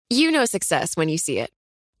You know success when you see it.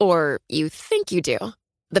 Or you think you do.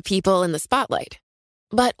 The people in the spotlight.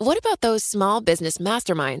 But what about those small business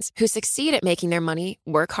masterminds who succeed at making their money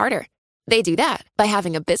work harder? They do that by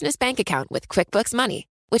having a business bank account with QuickBooks Money,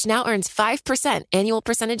 which now earns 5% annual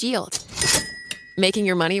percentage yield. Making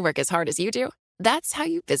your money work as hard as you do? That's how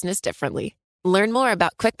you business differently. Learn more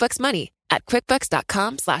about QuickBooks Money at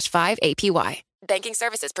quickbooks.com/5APY. Banking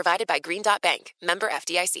services provided by Green Dot Bank. Member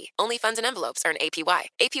FDIC. Only funds and envelopes earn APY.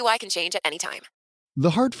 APY can change at any time. The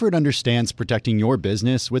Hartford understands protecting your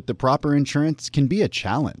business with the proper insurance can be a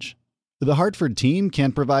challenge. The Hartford team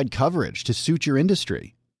can provide coverage to suit your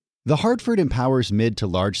industry. The Hartford empowers mid to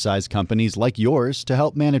large-size companies like yours to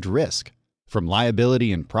help manage risk, from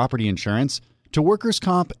liability and property insurance to workers'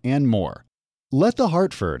 comp and more. Let The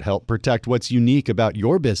Hartford help protect what's unique about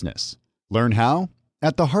your business. Learn how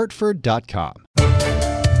at thehartford.com.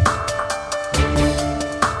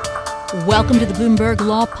 Welcome to the Bloomberg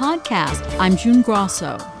Law Podcast. I'm June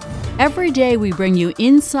Grosso. Every day we bring you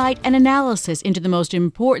insight and analysis into the most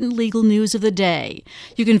important legal news of the day.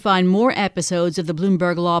 You can find more episodes of the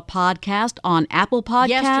Bloomberg Law Podcast on Apple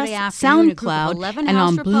Podcasts, SoundCloud, and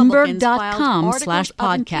on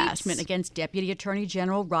Bloomberg.com/podcast. Against Deputy Attorney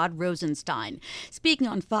General Rod Rosenstein. Speaking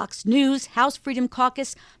on Fox News, House Freedom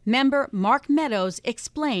Caucus member Mark Meadows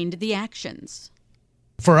explained the actions.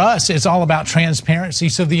 For us, it's all about transparency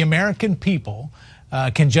so the American people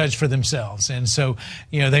can judge for themselves. And so,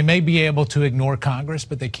 they may be able to ignore Congress,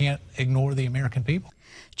 but they can't ignore the American people.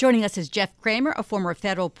 Joining us is Jeff Kramer, a former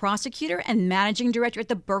federal prosecutor and managing director at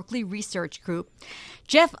the Berkeley Research Group.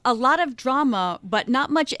 Jeff, a lot of drama, but not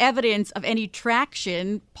much evidence of any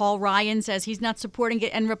traction. Paul Ryan says he's not supporting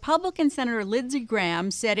it, and Republican Senator Lindsey Graham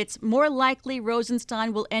said it's more likely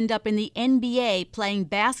Rosenstein will end up in the NBA playing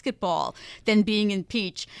basketball than being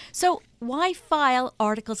impeached. So why file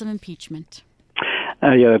articles of impeachment?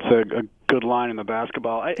 Yeah, that's a good line in the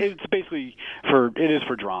basketball. It's basically for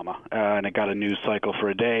drama, and it got a news cycle for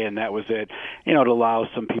a day, and that was it. It allows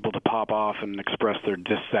some people to pop off and express their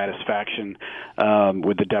dissatisfaction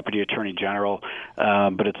with the Deputy Attorney General,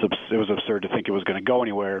 but it was absurd to think it was going to go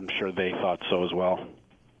anywhere. I'm sure they thought so as well.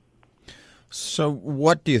 So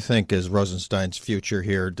what do you think is Rosenstein's future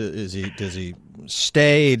here? Does he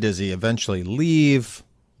stay? Does he eventually leave?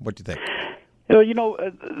 What do you think?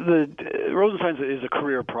 Rosenstein is a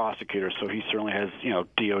career prosecutor, so he certainly has,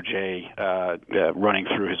 DOJ running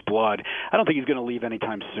through his blood. I don't think he's going to leave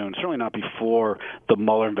anytime soon, certainly not before the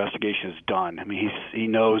Mueller investigation is done. I mean, he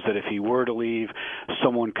knows that if he were to leave,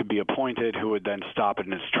 someone could be appointed who would then stop it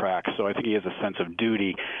in its tracks. So I think he has a sense of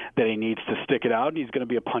duty that he needs to stick it out, and he's going to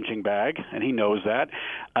be a punching bag, and he knows that.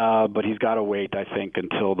 But he's got to wait, I think,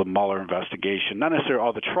 until the Mueller investigation, not necessarily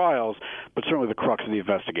all the trials, but certainly the crux of the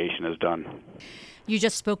investigation is done. You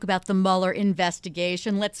just spoke about the Mueller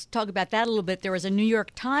investigation. Let's talk about that a little bit. There was a New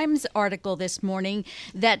York Times article this morning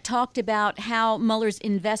that talked about how Mueller's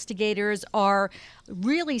investigators are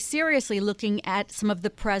really seriously looking at some of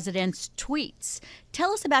the president's tweets.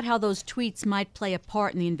 Tell us about how those tweets might play a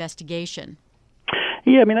part in the investigation.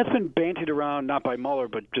 Yeah, I mean, that's been bantied around not by Mueller,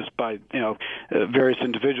 but just by various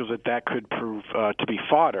individuals that could prove to be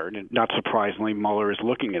fodder. And not surprisingly, Mueller is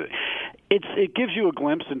looking at it. It gives you a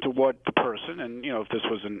glimpse into what the person, and if this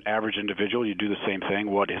was an average individual, you do the same thing.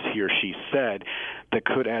 What has he or she said that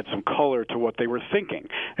could add some color to what they were thinking?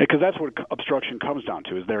 Because that's what obstruction comes down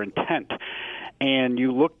to: is their intent. And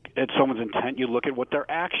you look at someone's intent, you look at what their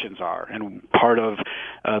actions are. And part of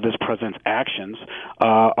this president's actions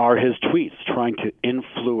are his tweets, trying to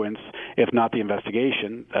influence, if not the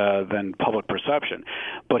investigation, then public perception.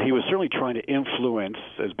 But he was certainly trying to influence,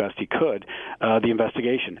 as best he could, the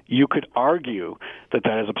investigation. You could argue that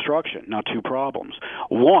is obstruction. Now, two problems.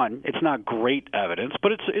 One, it's not great evidence,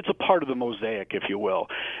 but it's a part of the mosaic, if you will.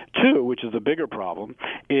 Two, which is the bigger problem,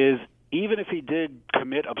 is even if he did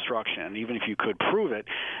commit obstruction, even if you could prove it,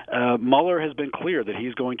 Mueller has been clear that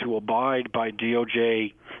he's going to abide by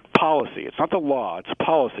DOJ policy. It's not the law, it's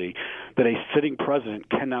policy that a sitting president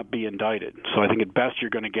cannot be indicted. So I think at best you're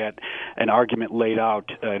going to get an argument laid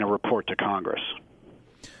out in a report to Congress.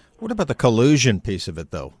 What about the collusion piece of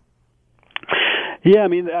it, though? Yeah, I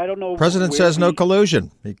mean, I don't know. President says no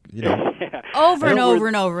collusion. Over and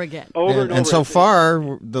over again. And so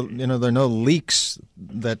far, there are no leaks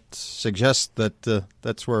that suggest that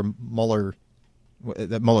that's where Mueller's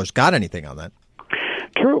got anything on that.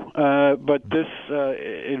 True, but this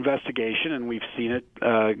investigation, and we've seen it,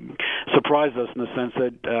 surprised us in the sense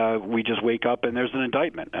that we just wake up and there's an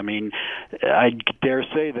indictment. I mean, I dare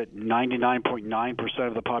say that 99.9%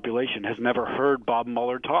 of the population has never heard Bob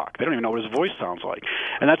Mueller talk. They don't even know what his voice sounds like.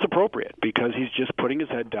 And that's appropriate because he's just putting his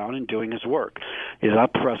head down and doing his work. He's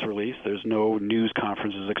not press release. There's no news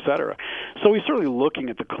conferences, et cetera. So he's certainly looking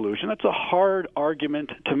at the collusion. That's a hard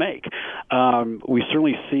argument to make. We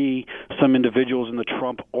certainly see some individuals in the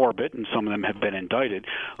Trump orbit, and some of them have been indicted,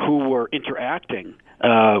 who were interacting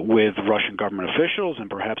with Russian government officials and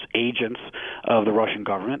perhaps agents of the Russian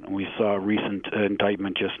government. We saw a recent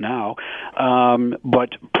indictment just now. But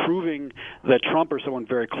proving that Trump or someone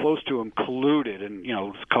very close to him colluded, and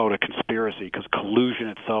let's call it a conspiracy, because collusion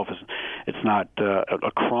itself it's not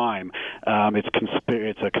a crime. It's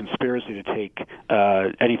a conspiracy to take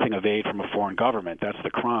anything of aid from a foreign government. That's the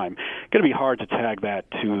crime. It's going to be hard to tag that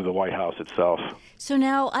to the White House itself. So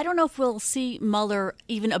now, I don't know if we'll see Mueller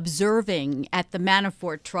even observing at the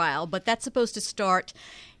Manafort trial, but that's supposed to start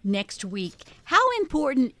next week. How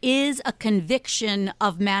important is a conviction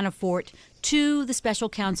of Manafort to the special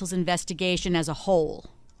counsel's investigation as a whole?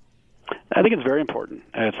 I think it's very important.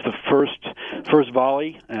 It's the first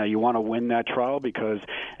volley. You want to win that trial because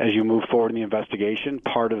as you move forward in the investigation,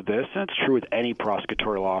 part of this, and it's true with any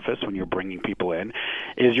prosecutorial office when you're bringing people in,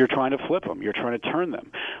 is you're trying to flip them. You're trying to turn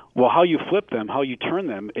them. Well, how you flip them, how you turn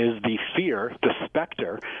them is the fear, the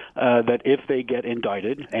specter, that if they get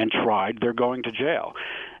indicted and tried, they're going to jail.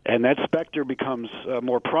 And that specter becomes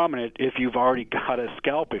more prominent if you've already got a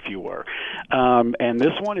scalp, if you were. And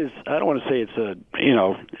this one is, I don't want to say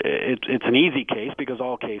it's an easy case, because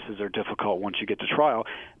all cases are difficult once you get to trial,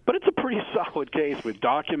 but it's a pretty solid case with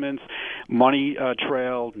documents, money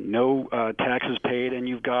trailed, no taxes paid, and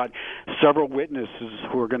you've got several witnesses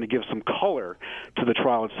who are going to give some color to the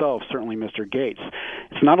trial itself, certainly Mr. Gates.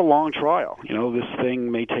 It's not a long trial. This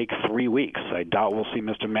thing may take 3 weeks. I doubt we'll see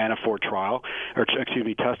Mr. Manafort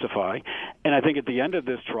testify. And I think at the end of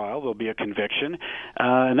this trial, there'll be a conviction,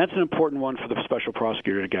 and that's an important one for the special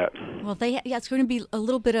prosecutor to get. Well, it's going to be a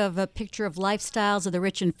little bit of a picture of lifestyles of the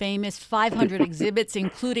rich and famous, 500 exhibits,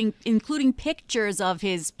 including pictures of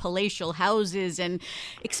his palatial houses and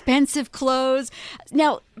expensive clothes.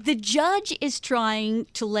 Now, the judge is trying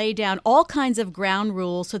to lay down all kinds of ground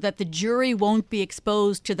rules so that the jury won't be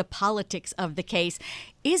exposed to the politics of the case.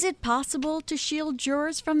 Is it possible to shield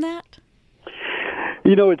jurors from that?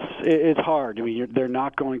 It's hard. I mean, they're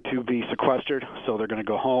not going to be sequestered, so they're going to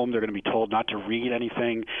go home. They're going to be told not to read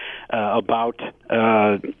anything about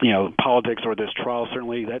politics or this trial.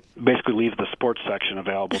 Certainly, that basically leaves the sports section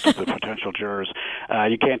available to the potential jurors.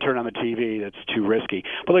 You can't turn on the TV; that's too risky.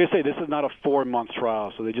 But like I say, this is not a 4-month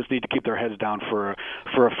trial, so they just need to keep their heads down for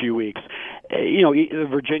a few weeks. The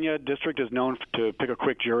Virginia district is known to pick a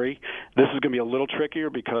quick jury. This is going to be a little trickier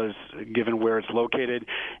because, given where it's located,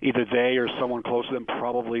 either they or someone close to them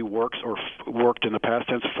probably works or worked in the past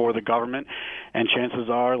tense for the government, and chances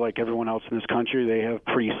are, like everyone else in this country, they have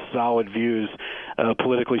pretty solid views,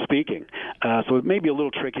 politically speaking. So it may be a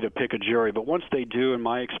little tricky to pick a jury, but once they do, in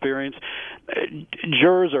my experience,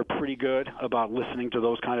 jurors are pretty good about listening to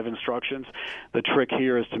those kind of instructions. The trick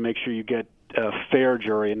here is to make sure you get a fair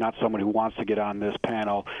jury and not someone who wants to get on this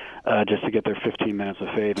panel just to get their 15 minutes of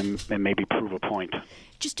fame and maybe prove a point.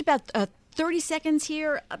 Just about 30 seconds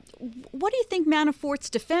here. What do you think Manafort's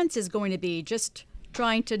defense is going to be? Just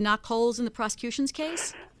trying to knock holes in the prosecution's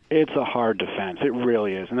case? It's a hard defense. It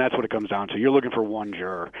really is, and that's what it comes down to. You're looking for one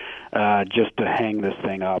juror just to hang this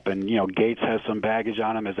thing up. And, Gates has some baggage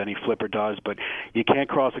on him, as any flipper does, but you can't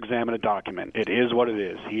cross-examine a document. It is what it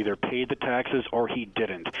is. He either paid the taxes or he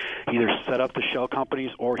didn't. He either set up the shell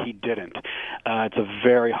companies or he didn't. It's a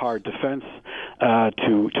very hard defense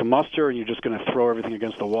to muster, and you're just going to throw everything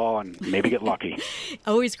against the wall and maybe get lucky.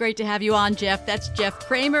 Always great to have you on, Jeff. That's Jeff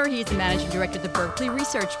Kramer. He's the managing director of the Berkeley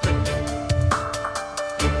Research Group.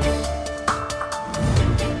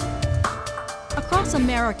 Across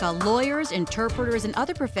America, lawyers, interpreters, and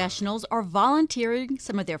other professionals are volunteering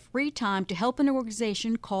some of their free time to help an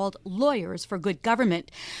organization called Lawyers for Good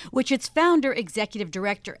Government, which its founder, executive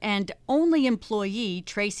director, and only employee,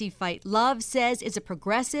 Tracy Fight Love, says is a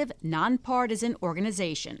progressive, nonpartisan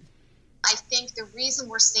organization. I think the reason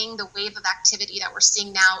we're seeing the wave of activity that we're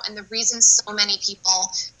seeing now, and the reason so many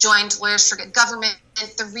people joined Lawyers for Good Government,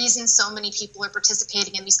 and the reason so many people are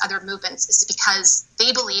participating in these other movements is because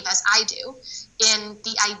they believe, as I do, in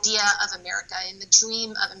the idea of America, in the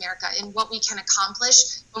dream of America, in what we can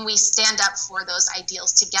accomplish when we stand up for those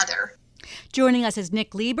ideals together. Joining us is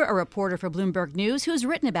Nick Lieber, a reporter for Bloomberg News, who's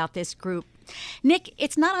written about this group. Nick,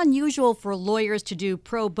 it's not unusual for lawyers to do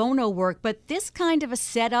pro bono work, but this kind of a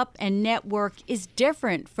setup and network is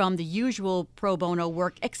different from the usual pro bono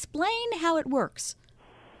work. Explain how it works.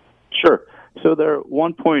 Sure. So there are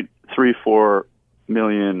 1.34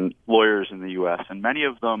 million lawyers in the U.S., and many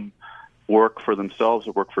of them work for themselves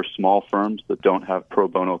or work for small firms that don't have pro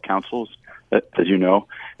bono counsels. as you know,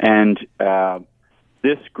 and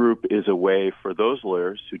this group is a way for those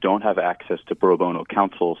lawyers who don't have access to pro bono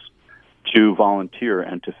counsels to volunteer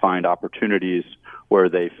and to find opportunities where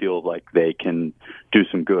they feel like they can do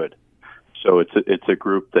some good. So it's a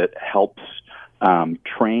group that helps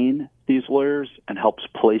train these lawyers and helps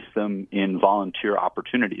place them in volunteer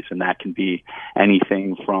opportunities, and that can be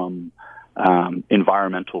anything from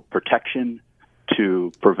environmental protection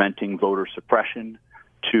to preventing voter suppression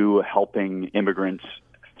to helping immigrants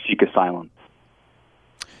seek asylum.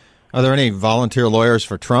 Are there any volunteer lawyers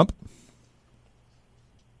for Trump?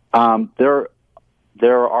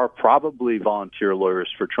 There are probably volunteer lawyers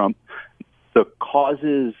for Trump. The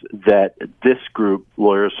causes that this group,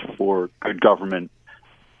 Lawyers for Good Government,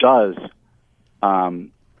 does,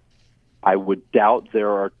 I would doubt there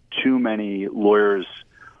are too many lawyers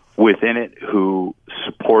within it who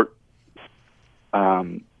support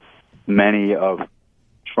many of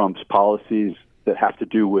Trump's policies that have to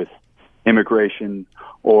do with immigration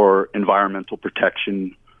or environmental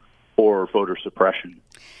protection or voter suppression.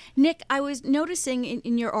 Nick, I was noticing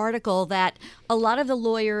in your article that a lot of the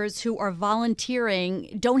lawyers who are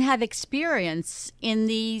volunteering don't have experience in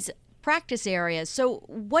these practice areas. So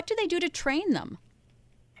what do they do to train them?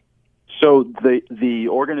 So the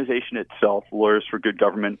organization itself, Lawyers for Good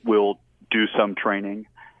Government, will do some training,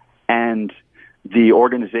 and the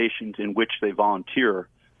organizations in which they volunteer,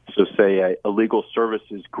 so say a legal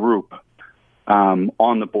services group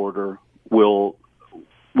on the border, will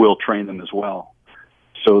train them as well.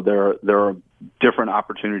 So there are different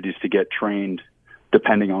opportunities to get trained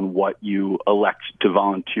depending on what you elect to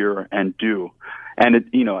volunteer and do. And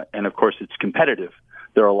and of course it's competitive.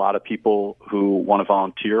 There are a lot of people who want to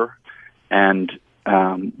volunteer, and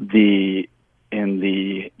in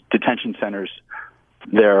the detention centers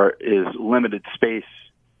there is limited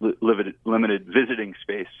visiting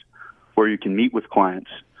space where you can meet with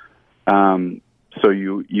clients. So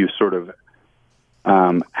you sort of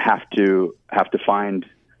have to find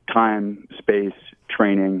time, space,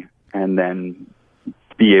 training, and then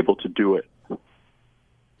be able to do it.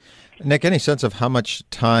 Nick, any sense of how much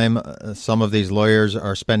time some of these lawyers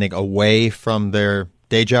are spending away from their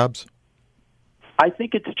day jobs? I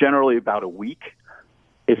think it's generally about a week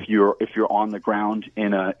if you're on the ground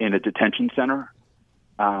in a detention center.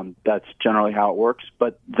 That's generally how it works.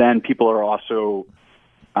 But then people are also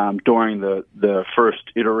during the first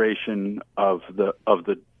iteration of the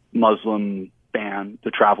Muslim ban,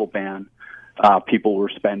 the travel ban, people were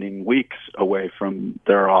spending weeks away from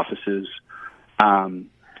their offices.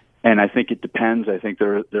 And I think it depends. I think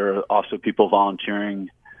there are also people volunteering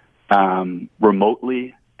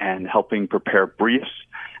remotely and helping prepare briefs,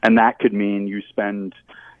 and that could mean you spend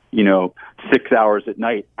 6 hours at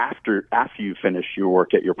night after you finish your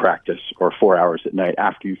work at your practice, or 4 hours at night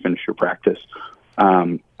after you finish your practice.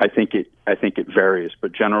 I think it varies,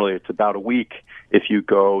 but generally it's about a week if you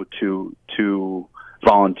go to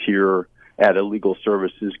volunteer at a legal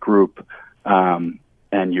services group, and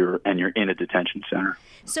you're in a detention center.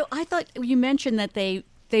 So I thought you mentioned that they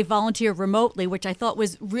volunteer remotely, which I thought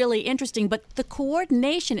was really interesting, but the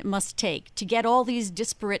coordination it must take to get all these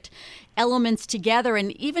disparate elements together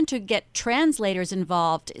and even to get translators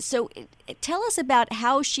involved. So tell us about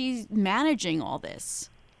how she's managing all this.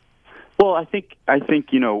 Well, I think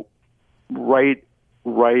right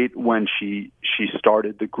when she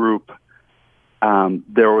started the group,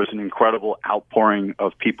 there was an incredible outpouring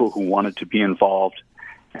of people who wanted to be involved.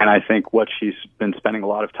 And I think what she's been spending a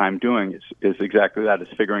lot of time doing is exactly that, is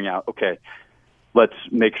figuring out, okay, let's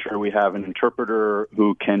make sure we have an interpreter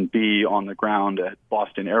who can be on the ground at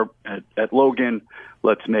Boston at Logan.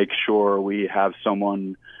 Let's make sure we have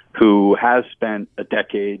someone who has spent a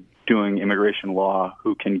decade doing immigration law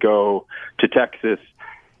who can go to Texas.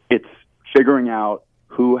 It's figuring out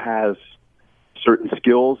who has certain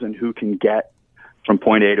skills and who can get from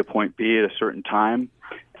point A to point B at a certain time.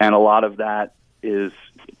 And a lot of that is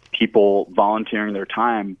people volunteering their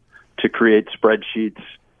time to create spreadsheets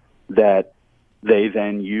that they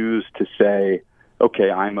then use to say, okay,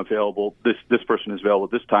 I'm available. This person is available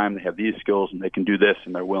at this time. They have these skills and they can do this,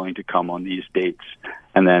 and they're willing to come on these dates.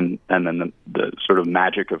 And then the sort of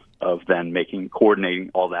magic of then coordinating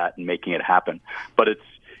all that and making it happen. But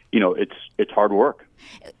it's hard work.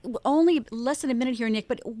 Only less than a minute here, Nick,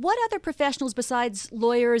 but what other professionals besides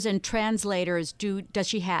lawyers and translators does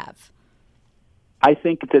she have? I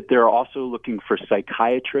think that they're also looking for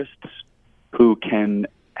psychiatrists who can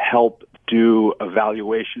help do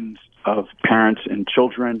evaluations of parents and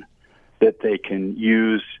children that they can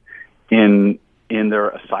use in their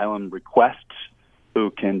asylum requests,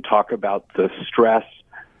 who can talk about the stress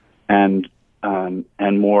and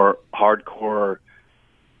and more hardcore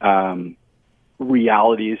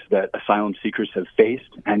realities that asylum seekers have faced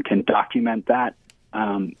and can document that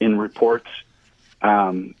in reports.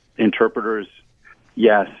 Interpreters,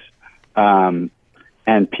 yes, and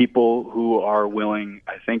people who are willing,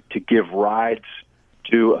 I think, to give rides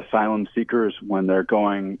to asylum seekers when they're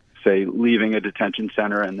going, say, leaving a detention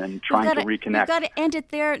center and then trying to reconnect. We've got to end it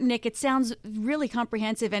there, Nick. It sounds really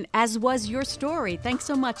comprehensive, and as was your story. Thanks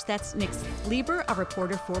so much. That's Nick Lieber, a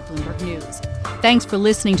reporter for Bloomberg News. Thanks for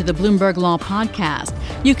listening to the Bloomberg Law Podcast.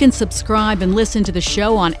 You can subscribe and listen to the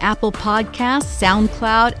show on Apple Podcasts,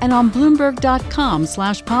 SoundCloud, and on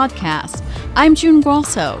Bloomberg.com/podcast. I'm June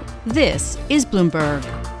Grosso. This is Bloomberg.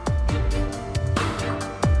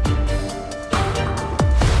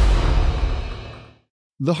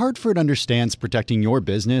 The Hartford understands protecting your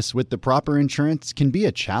business with the proper insurance can be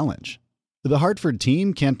a challenge. The Hartford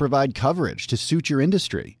team can provide coverage to suit your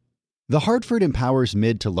industry. The Hartford empowers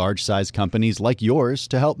mid to large-size companies like yours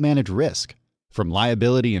to help manage risk, from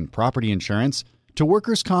liability and property insurance to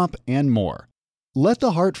workers' comp and more. Let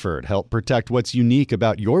The Hartford help protect what's unique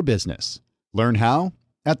about your business. Learn how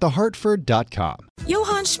at thehartford.com.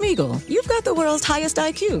 Johann Schmiegel, you've got the world's highest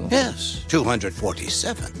IQ. Yes,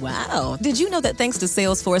 247. Wow. Did you know that thanks to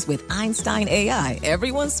Salesforce with Einstein AI,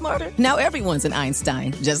 everyone's smarter? Now everyone's an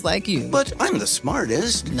Einstein, just like you. But I'm the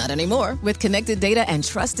smartest. Not anymore. With connected data and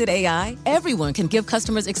trusted AI, everyone can give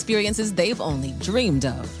customers experiences they've only dreamed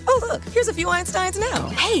of. Oh, look, here's a few Einsteins now.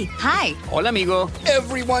 Hey, hi. Hola, amigo.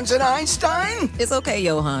 Everyone's an Einstein? It's okay,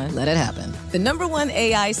 Johann. Let it happen. The #1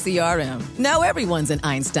 AI CRM. Now everyone's an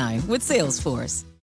Einstein with Salesforce.